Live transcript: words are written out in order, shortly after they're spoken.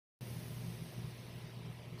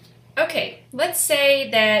Okay, let's say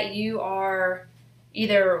that you are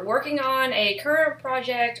either working on a current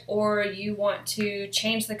project or you want to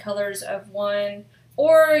change the colors of one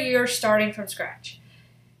or you're starting from scratch.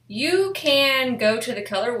 You can go to the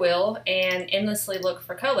color wheel and endlessly look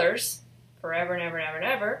for colors forever and ever and ever and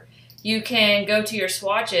ever. You can go to your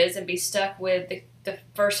swatches and be stuck with the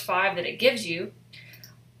first 5 that it gives you.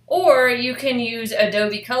 Or you can use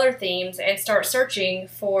Adobe Color themes and start searching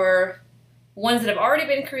for ones that have already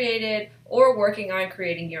been created or working on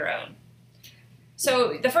creating your own.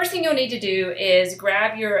 So the first thing you'll need to do is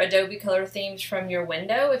grab your Adobe Color themes from your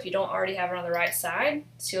window if you don't already have it on the right side.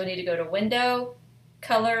 So you'll need to go to Window,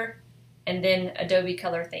 Color, and then Adobe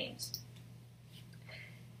Color themes.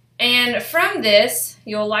 And from this,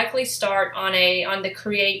 you'll likely start on the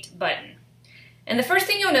Create button. And the first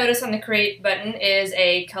thing you'll notice on the Create button is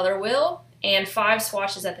a color wheel and 5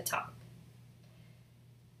 swatches at the top.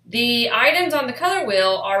 The items on the color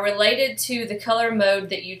wheel are related to the color mode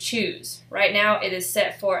that you choose. Right now it is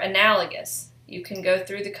set for analogous. You can go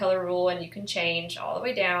through the color rule and you can change all the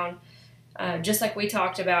way down, just like we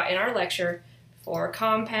talked about in our lecture, for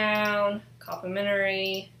compound,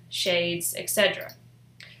 complementary, shades, etc.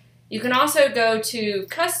 You can also go to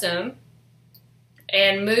custom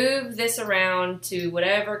and move this around to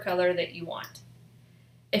whatever color that you want.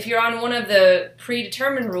 If you're on one of the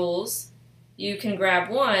predetermined rules, you can grab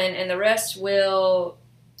one and the rest will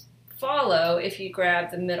follow if you grab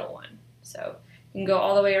the middle one. So you can go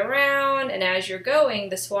all the way around, and as you're going,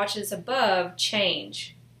 the swatches above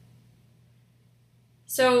change.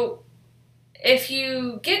 So if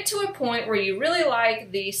you get to a point where you really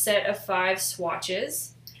like the set of 5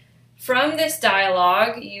 swatches, from this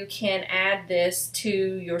dialog you can add this to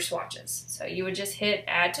your swatches. So you would just hit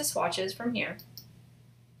Add to Swatches from here,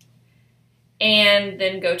 and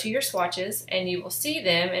then go to your swatches and you will see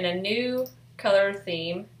them in a new color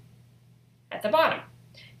theme at the bottom.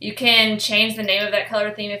 You can change the name of that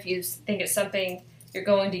color theme if you think it's something you're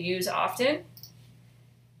going to use often,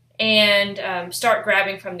 and start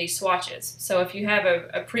grabbing from these swatches. So if you have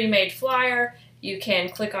a pre-made flyer, you can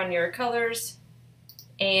click on your colors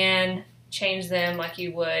and change them like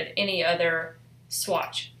you would any other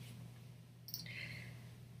swatch.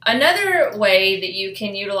 Another way that you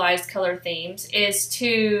can utilize color themes is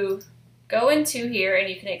to go into here and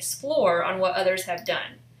you can explore on what others have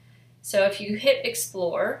done. So if you hit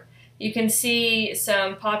explore, you can see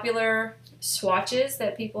some popular swatches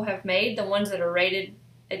that people have made, the ones that are rated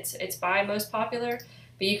it's by most popular,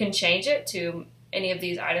 but you can change it to any of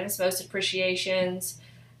these items: most appreciations,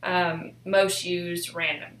 most used,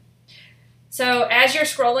 random. So as you're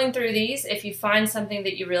scrolling through these, if you find something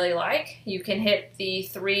that you really like, you can hit the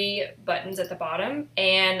 3 buttons at the bottom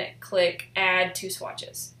and click Add to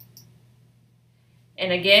Swatches.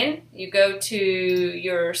 And again, you go to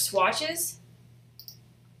your swatches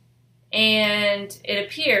and it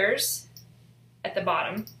appears at the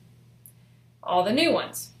bottom all the new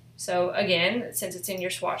ones. So again, since it's in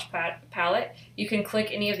your swatch palette, you can click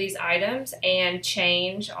any of these items and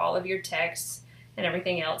change all of your texts and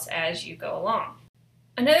everything else as you go along.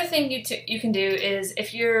 Another thing you can do is,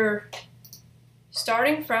 if you're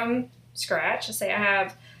starting from scratch, let's say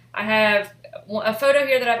I have a photo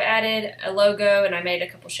here that I've added, a logo, and I made a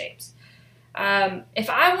couple shapes. If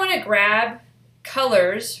I want to grab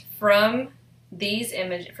colors from this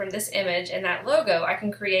image and that logo, I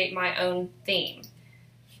can create my own theme.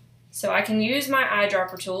 So I can use my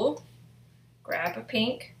eyedropper tool, grab a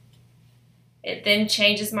pink. It then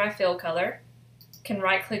changes my fill color. Can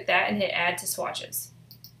right click that and hit Add to Swatches.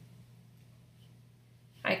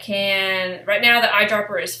 I can, right now the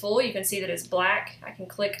eyedropper is full, you can see that it's black. I can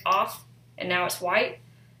click off and now it's white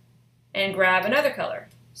and grab another color.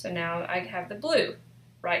 So now I have the blue.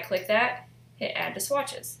 Right click that, hit Add to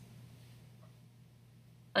Swatches.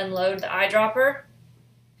 Unload the eyedropper,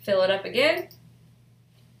 fill it up again,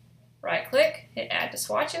 right click, hit Add to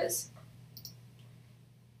Swatches,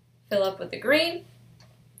 fill up with the green,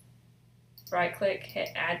 right click, hit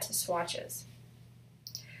Add to Swatches.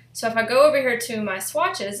 So if I go over here to my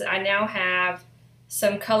swatches, I now have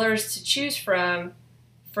some colors to choose from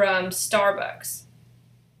Starbucks.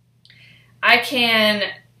 I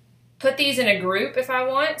can put these in a group if I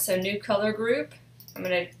want, so new color group. I'm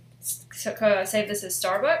going to save this as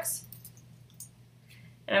Starbucks.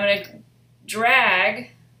 And I'm going to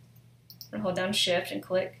drag, and hold down Shift and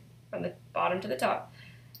click from the bottom to the top,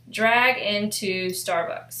 drag into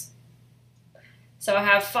Starbucks. So I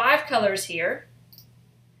have 5 colors here.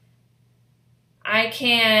 I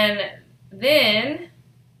can then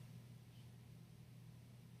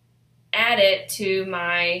add it to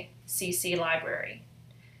my CC library.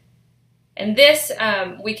 And this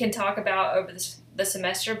we can talk about over the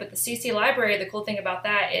semester, but the CC library, the cool thing about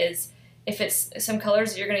that is if it's some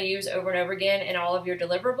colors that you're going to use over and over again in all of your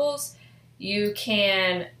deliverables, you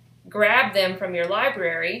can grab them from your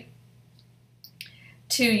library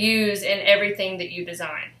to use in everything that you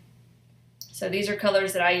design. So these are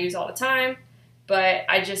colors that I use all the time, but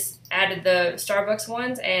I just added the Starbucks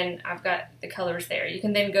ones and I've got the colors there. You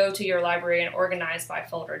can then go to your library and organize by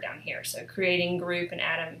folder down here. So creating group and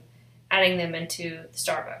adding them into the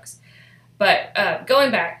Starbucks. But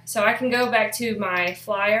going back, so I can go back to my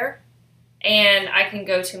flyer and I can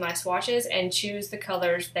go to my swatches and choose the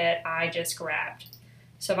colors that I just grabbed.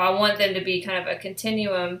 So if I want them to be kind of a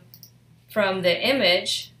continuum from the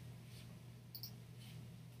image,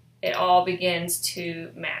 it all begins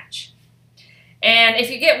to match. And if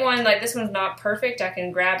you get one, like this one's not perfect, I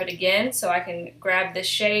can grab it again. So I can grab this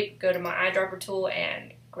shape, go to my eyedropper tool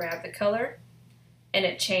and grab the color, and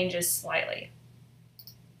it changes slightly.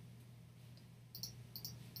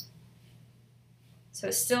 So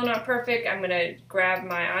it's still not perfect. I'm going to grab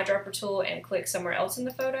my eyedropper tool and click somewhere else in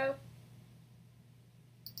the photo.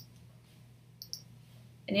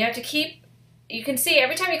 And you have to keep, you can see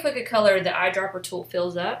every time you click a color, the eyedropper tool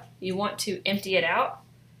fills up. You want to empty it out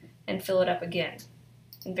and fill it up again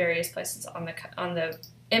in various places on the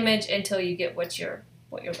image until you get what you're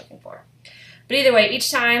looking for. But either way, each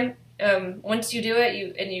time, once you do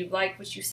it and you like what you see,